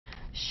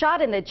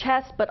Shot in the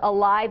chest but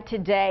alive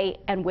today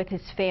and with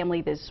his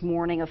family this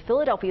morning. A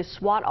Philadelphia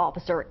SWAT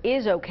officer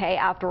is okay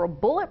after a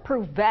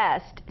bulletproof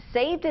vest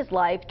saved his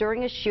life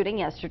during a shooting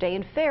yesterday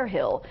in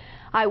Fairhill.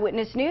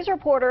 Eyewitness News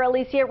reporter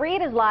Alecia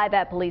Reid is live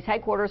at police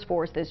headquarters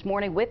for us this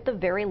morning with the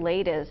very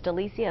latest.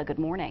 Alecia, good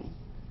morning.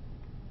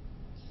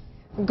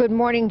 Good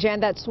morning, Jen.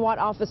 That SWAT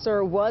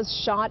officer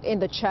was shot in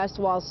the chest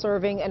while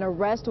serving an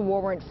arrest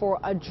warrant for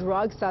a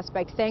drug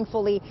suspect.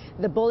 Thankfully,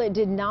 the bullet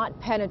did not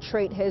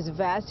penetrate his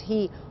vest.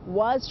 He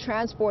was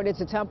transported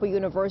to Temple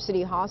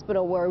University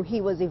Hospital where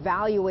he was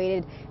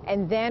evaluated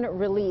and then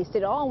released.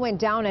 It all went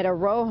down at a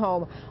row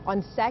home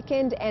on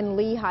 2nd and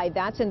Lehigh.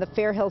 That's in the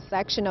Fairhill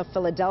section of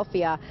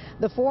Philadelphia.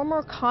 The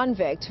former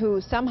convict who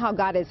somehow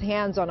got his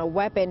hands on a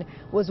weapon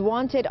was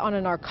wanted on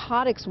a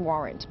narcotics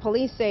warrant.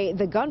 Police say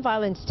the gun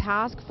violence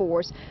task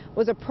force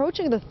was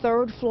approaching the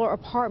third-floor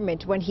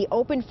apartment when he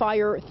opened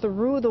fire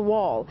through the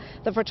wall.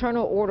 The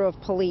Fraternal Order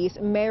of Police,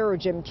 Mayor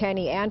Jim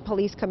Kenney, and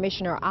Police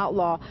Commissioner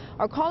Outlaw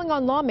are calling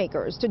on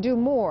lawmakers to do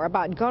more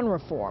about gun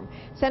reform.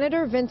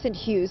 Senator Vincent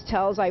Hughes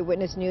tells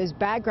Eyewitness News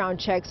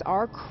background checks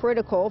are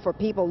critical for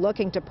people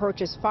looking to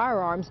purchase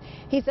firearms.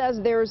 He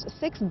says there's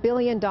 $6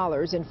 billion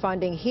in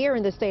funding here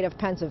in the state of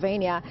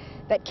Pennsylvania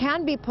that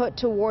can be put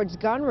towards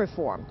gun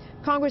reform.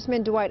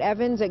 Congressman Dwight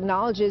Evans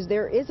acknowledges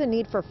there is a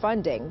need for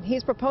funding.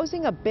 He's proposing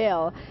a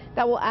bill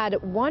that will add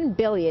 $1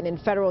 billion in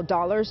federal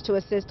dollars to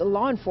assist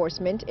law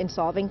enforcement in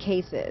solving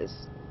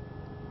cases.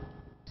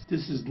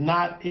 This is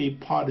not a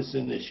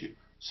partisan issue,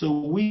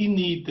 so we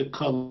need to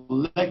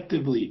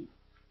collectively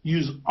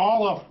use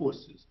all our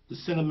forces to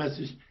send a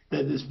message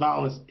that this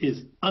violence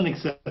is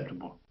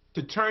unacceptable.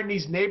 To turn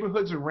these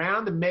neighborhoods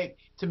around, to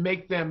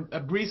make them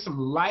breathe some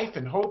life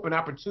and hope and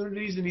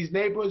opportunities in these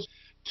neighborhoods,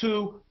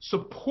 to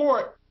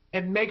support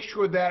and make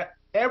sure that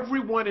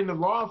everyone in the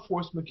law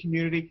enforcement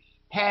community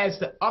has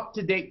the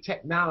up-to-date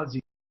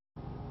technology.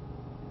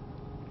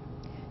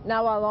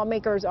 Now, while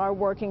lawmakers are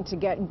working to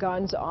get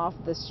guns off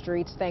the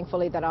streets,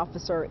 thankfully that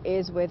officer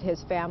is with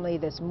his family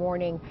this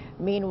morning.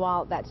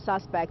 Meanwhile, that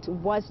suspect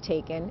was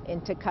taken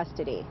into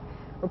custody.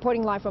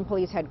 Reporting live from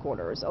police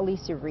headquarters,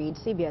 Alecia Reid,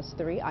 CBS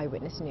 3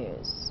 Eyewitness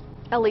News.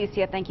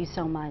 Alecia, thank you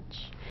so much.